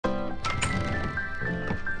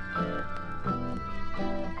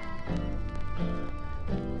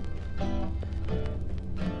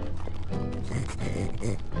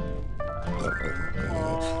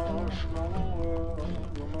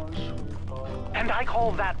And I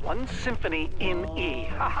call that one Symphony in E.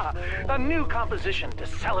 A new composition to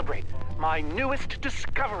celebrate my newest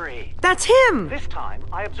discovery. That's him! This time,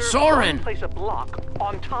 I observed Soren! Soren place a block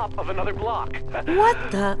on top of another block.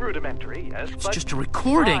 What the? Rudimentary, yes, It's but just a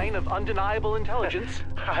recording. sign of undeniable intelligence.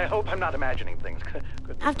 I hope I'm not imagining things.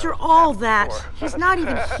 After all that, he's not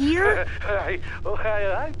even here? I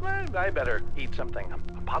better eat something.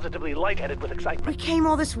 I'm positively lightheaded with We excitement. came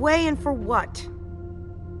all this way and for what?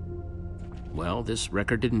 Well, this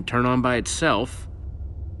record didn't turn on by itself.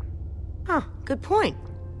 Huh, good point.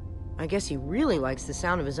 I guess he really likes the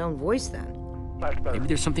sound of his own voice then. Maybe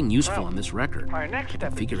there's something useful on this record. Our next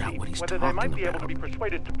step is Figure to out see what he's whether they might talking be able to about. be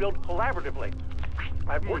persuaded to build collaboratively.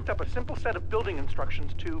 I've worked up a simple set of building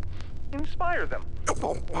instructions to inspire them.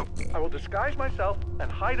 I will disguise myself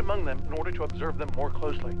and hide among them in order to observe them more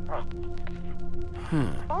closely.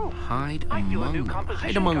 Oh, Hide I feel a among new them. composition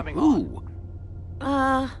Hide among coming who?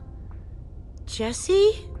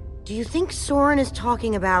 Jesse? Do you think Soren is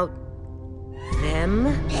talking about them?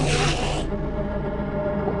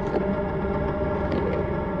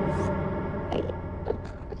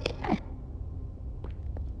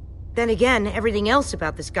 Then again, everything else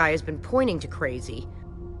about this guy has been pointing to crazy.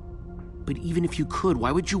 But even if you could,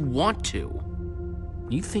 why would you want to?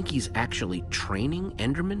 You think he's actually training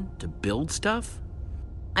Endermen to build stuff?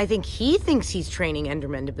 I think he thinks he's training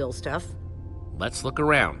Endermen to build stuff. Let's look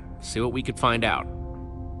around, see what we could find out.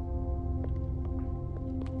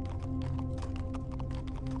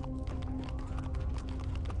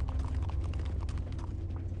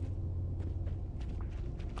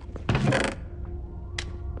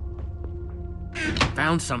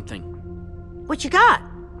 Found something. What you got?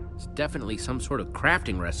 It's definitely some sort of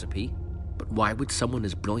crafting recipe. But why would someone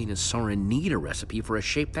as brilliant as Soren need a recipe for a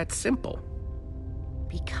shape that simple?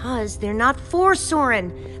 Because they're not for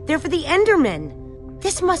Soren. They're for the Endermen.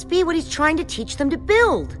 This must be what he's trying to teach them to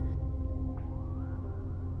build.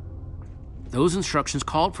 Those instructions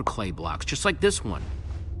called for clay blocks, just like this one.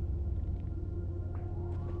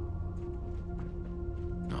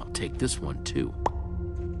 I'll take this one, too.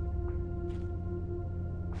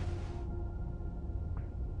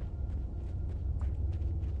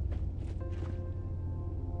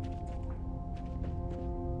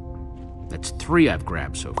 That's 3 I've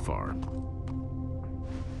grabbed so far.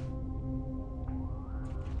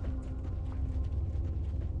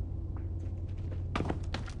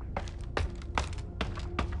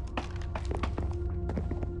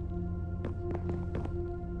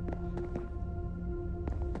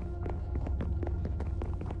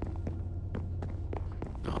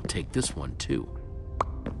 I'll take this one too.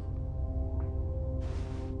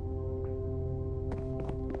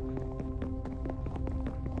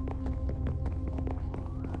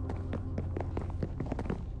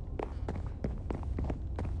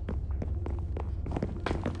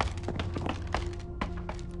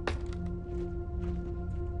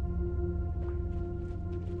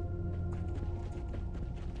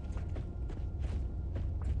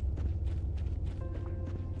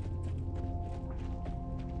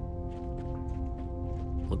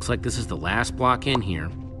 Looks like this is the last block in here.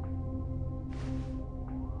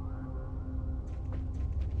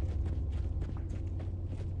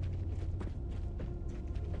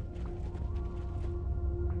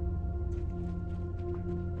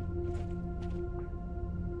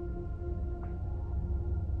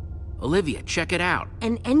 Olivia, check it out.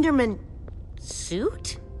 An Enderman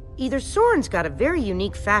suit? Either Soren's got a very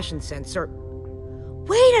unique fashion sense or...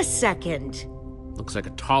 Wait a second! Looks like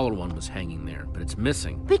a taller one was hanging there, but it's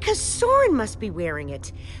missing. Because Soren must be wearing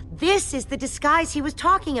it. This is the disguise he was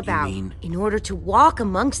talking about. You mean? In order to walk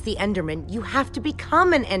amongst the Endermen, you have to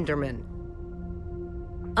become an Enderman.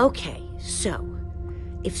 Okay, so...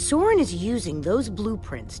 if Soren is using those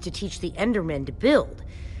blueprints to teach the Endermen to build,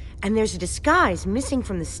 and there's a disguise missing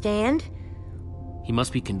from the stand... He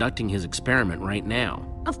must be conducting his experiment right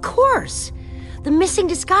now. Of course! The missing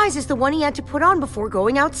disguise is the one he had to put on before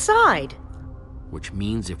going outside. Which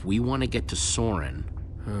means if we want to get to Soren,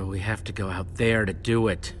 we have to go out there to do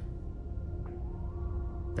it.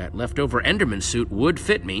 That leftover Enderman suit would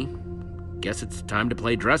fit me. Guess it's time to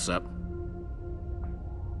play dress up.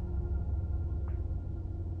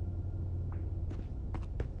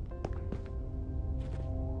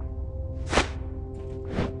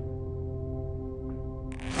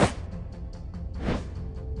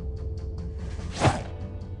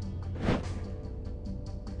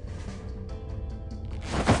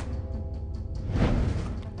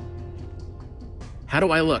 How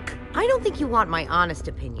do I look? I don't think you want my honest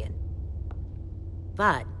opinion.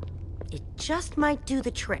 But it just might do the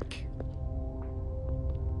trick.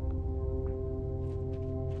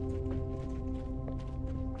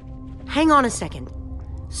 Hang on a second.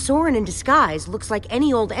 Soren in disguise looks like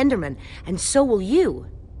any old Enderman, and so will you.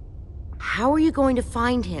 How are you going to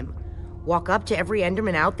find him? Walk up to every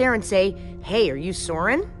Enderman out there and say, "Hey, are you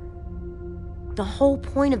Soren?" The whole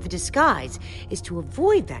point of the disguise is to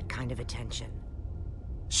avoid that kind of attention.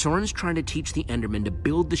 Soren's trying to teach the Enderman to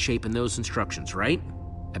build the shape in those instructions, right?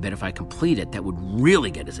 I bet if I complete it, that would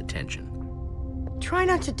really get his attention. Try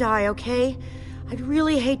not to die, okay? I'd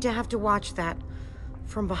really hate to have to watch that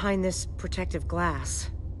from behind this protective glass.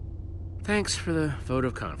 Thanks for the vote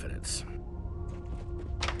of confidence.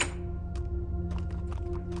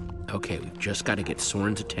 Okay, we've just got to get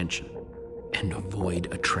Soren's attention and avoid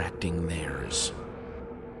attracting theirs.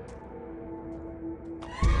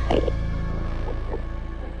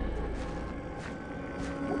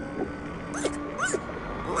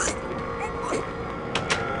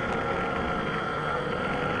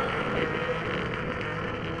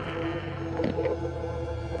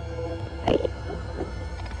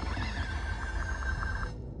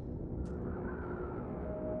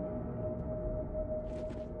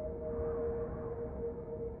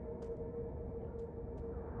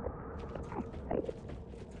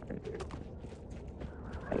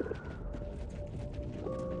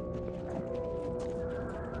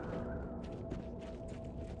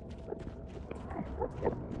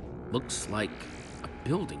 Looks like a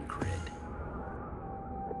building grid.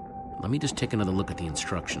 Let me just take another look at the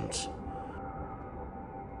instructions.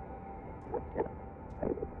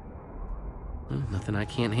 Nothing I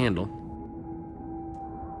can't handle.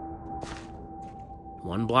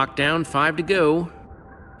 1 block down, 5 to go.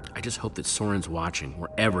 I just hope that Soren's watching,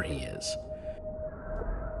 wherever he is.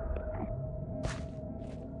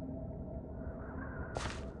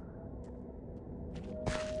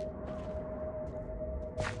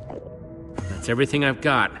 That's everything I've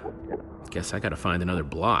got. Guess I gotta find another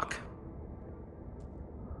block.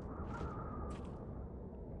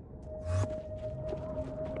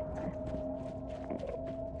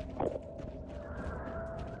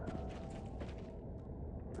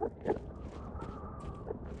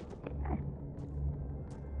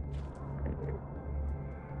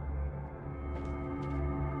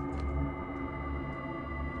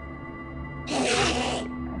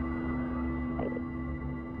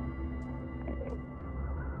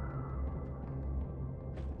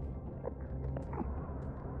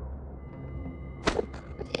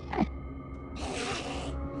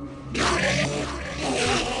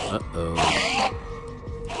 Uh-oh.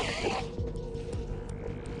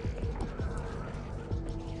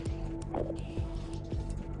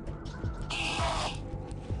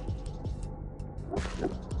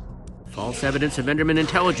 False evidence of Enderman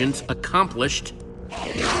intelligence accomplished.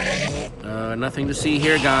 Nothing to see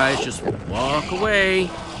here, guys. Just walk away.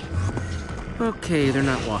 Okay, they're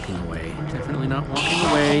not walking away. Definitely not walking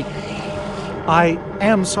away. I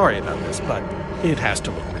am sorry about this, but it has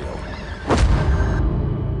to look real.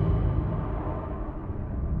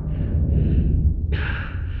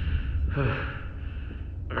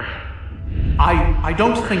 I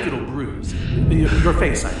don't think it'll bruise. Your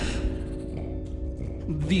face, I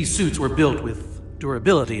mean. These suits were built with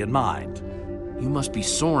durability in mind. You must be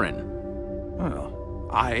Soren. Well,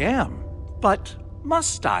 I am. But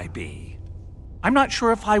must I be? I'm not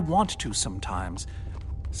sure if I want to sometimes.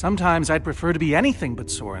 Sometimes I'd prefer to be anything but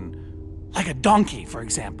Soren. Like a donkey, for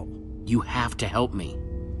example. You have to help me.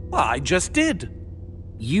 Well, I just did.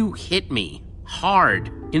 You hit me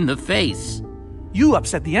hard in the face. You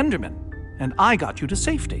upset the Enderman, and I got you to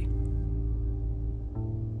safety.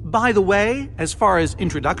 By the way, as far as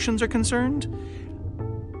introductions are concerned,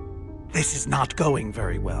 this is not going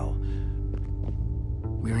very well.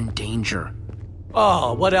 We're in danger.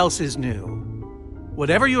 Oh, what else is new?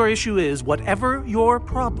 Whatever your issue is, whatever your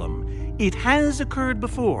problem, it has occurred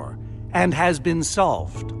before and has been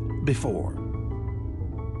solved before.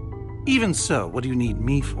 Even so, what do you need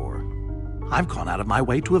me for? I've gone out of my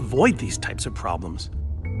way to avoid these types of problems.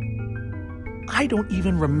 I don't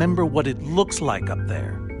even remember what it looks like up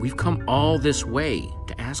there. We've come all this way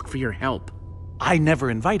to ask for your help. I never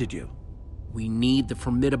invited you. We need the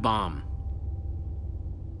Formidabomb.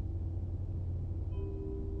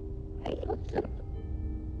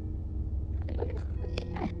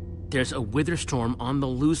 There's a wither storm on the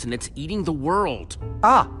loose and it's eating the world.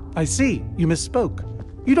 Ah, I see. You misspoke.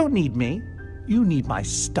 You don't need me. You need my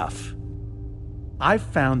stuff. I've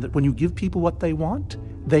found that when you give people what they want,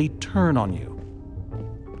 they turn on you.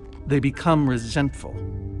 They become resentful.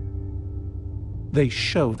 They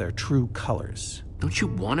show their true colors. Don't you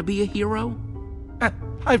want to be a hero?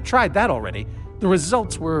 I've tried that already. The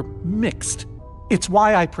results were mixed. It's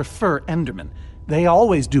why I prefer Endermen. They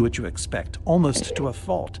always do what you expect, almost to a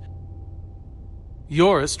fault.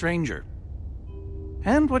 You're a stranger.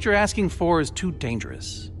 And what you're asking for is too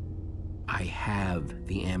dangerous. I have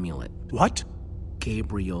the amulet. What?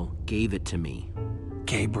 Gabriel gave it to me.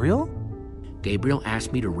 Gabriel? Gabriel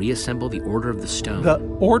asked me to reassemble the Order of the Stone. The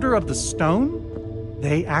Order of the Stone?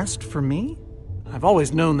 They asked for me? I've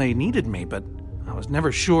always known they needed me, but I was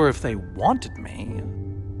never sure if they wanted me.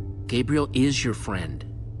 Gabriel is your friend.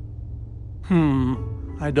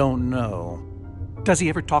 I don't know. Does he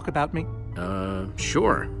ever talk about me?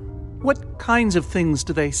 Sure. What kinds of things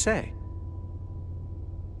do they say?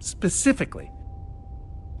 Specifically.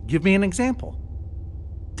 Give me an example.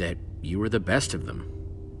 That you were the best of them.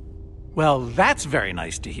 Well, that's very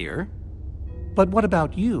nice to hear. But what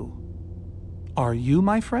about you? Are you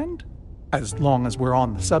my friend? As long as we're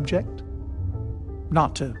on the subject.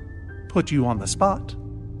 Not to put you on the spot.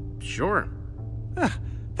 Sure.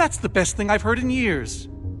 That's the best thing I've heard in years.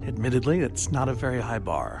 Admittedly, it's not a very high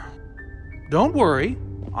bar. Don't worry,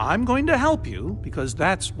 I'm going to help you because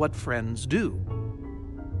that's what friends do.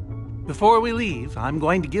 Before we leave, I'm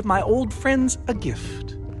going to give my old friends a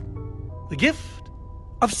gift. The gift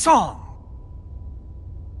of song.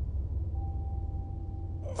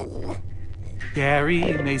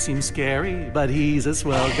 Gary may seem scary, but he's a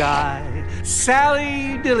swell guy.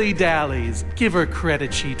 Sally dilly-dallies, give her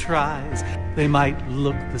credit, she tries. They might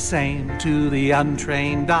look the same to the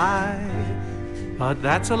untrained eye, but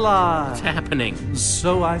that's a lie. What's happening?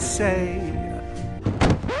 So I say...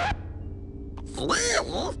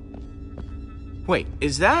 Wait,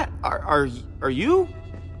 is that... Are you?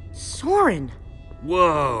 Soren!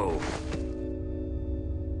 Whoa!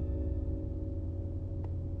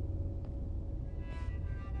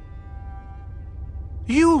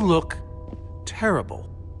 You look terrible.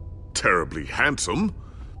 Terribly handsome.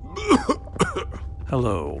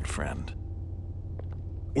 Hello, old friend.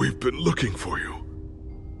 We've been looking for you.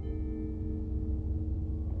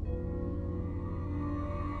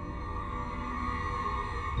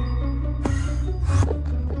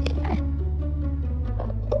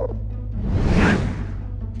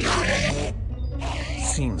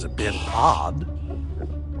 Seems a bit odd.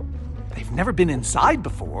 They've never been inside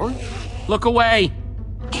before. Look away!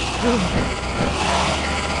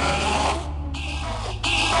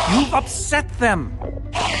 You've upset them.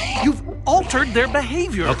 You've altered their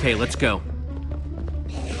behavior. Okay, let's go.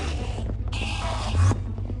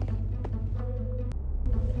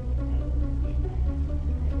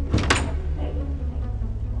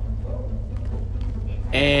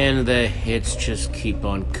 And the hits just keep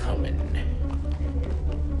on coming.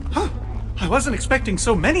 I wasn't expecting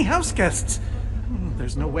so many house guests.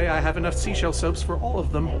 There's no way I have enough seashell soaps for all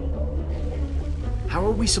of them. How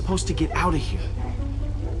are we supposed to get out of here?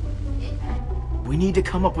 We need to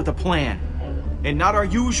come up with a plan. And not our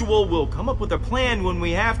usual, we'll come up with a plan when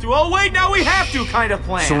we have to. Oh wait, now we have to kind of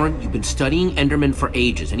plan! Soren, you've been studying Endermen for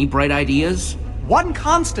ages. Any bright ideas? One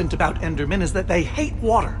constant about Endermen is that they hate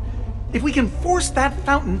water. If we can force that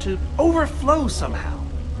fountain to overflow somehow.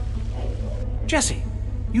 Jesse,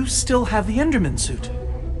 you still have the Enderman suit.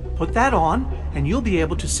 Put that on, and you'll be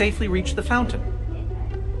able to safely reach the fountain.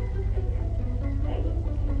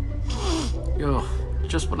 Ugh,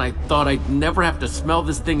 just when I thought I'd never have to smell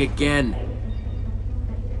this thing again.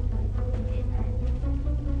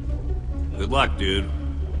 Good luck, dude.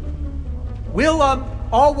 We'll,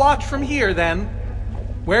 all watch from here, then.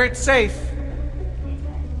 Where it's safe.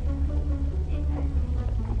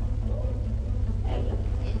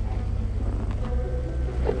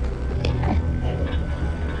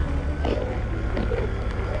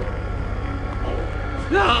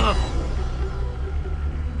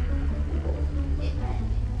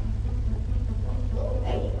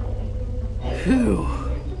 Phew.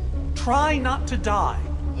 Try not to die.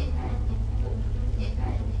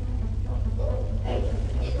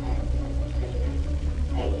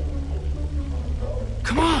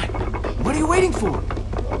 Come on! What are you waiting for?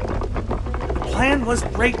 The plan was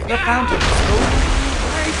break the fountain, so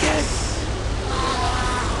break it!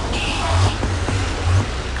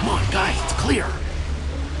 Come on, guys, it's clear.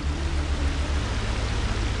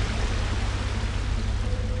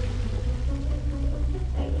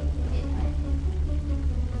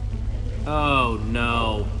 Oh,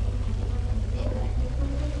 no.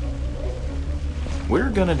 We're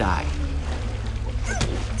gonna die.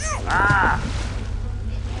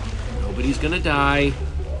 Nobody's gonna die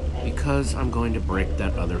because I'm going to break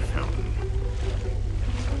that other fountain.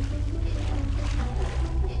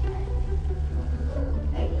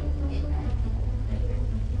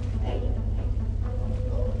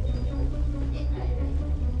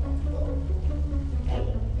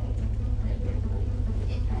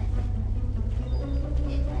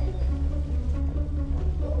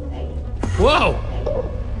 Whoa!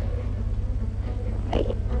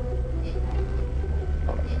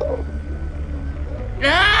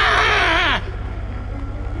 Ah!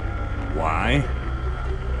 Why?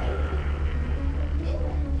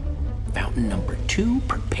 Fountain number 2,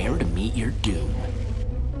 prepare to meet your doom.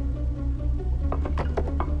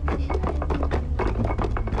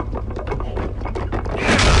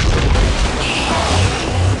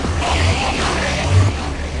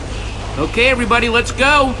 Okay, everybody, let's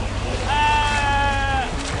go!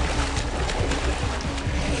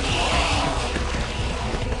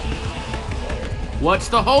 What's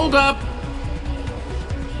the holdup?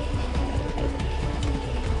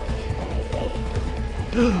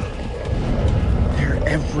 They're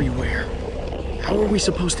everywhere. How are we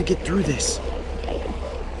supposed to get through this?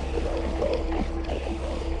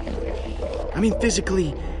 I mean,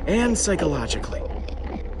 physically and psychologically.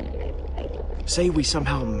 Say we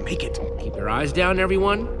somehow make it. Keep your eyes down,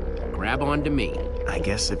 everyone. Grab onto me. I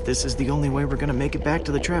guess if this is the only way we're gonna make it back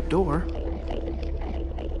to the trapdoor.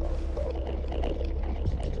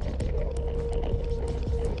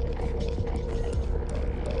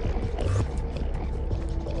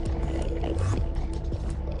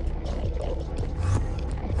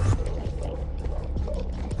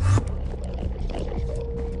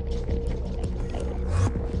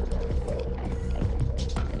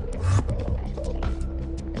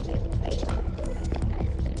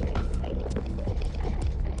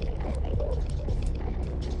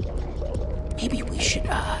 Maybe we should,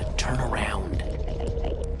 turn around.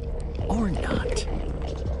 Or not.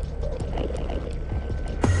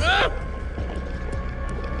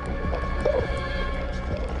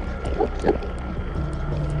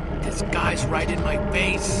 This guy's right in my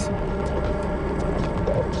face.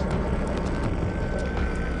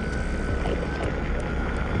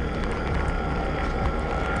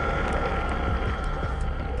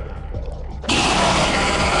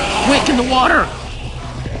 Quick, in the water!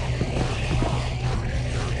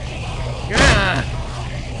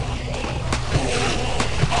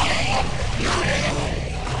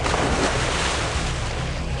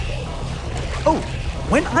 Oh,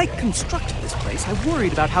 when I constructed this place, I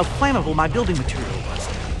worried about how flammable my building material was.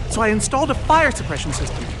 So I installed a fire suppression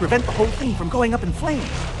system to prevent the whole thing from going up in flames.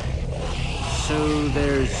 So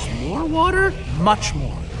there's more water? Much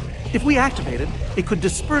more. If we activate it, it could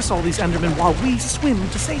disperse all these Endermen while we swim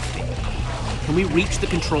to safety. Can we reach the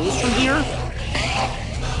controls from here?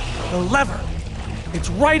 The lever. It's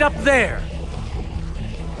right up there.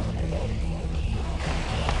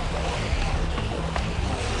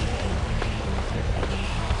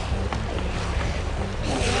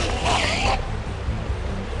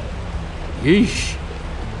 Yeesh.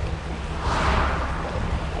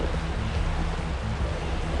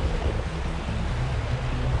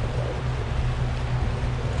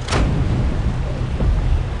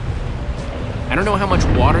 I don't know how much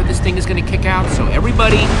water this thing is gonna kick out, so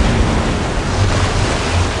everybody...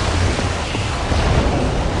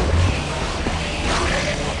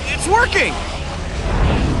 It's working!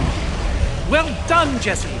 Well done,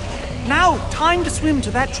 Jesse. Now, time to swim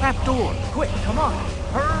to that trap door. Quick, come on.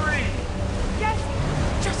 Hurry!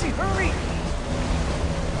 Yes! Jesse, hurry!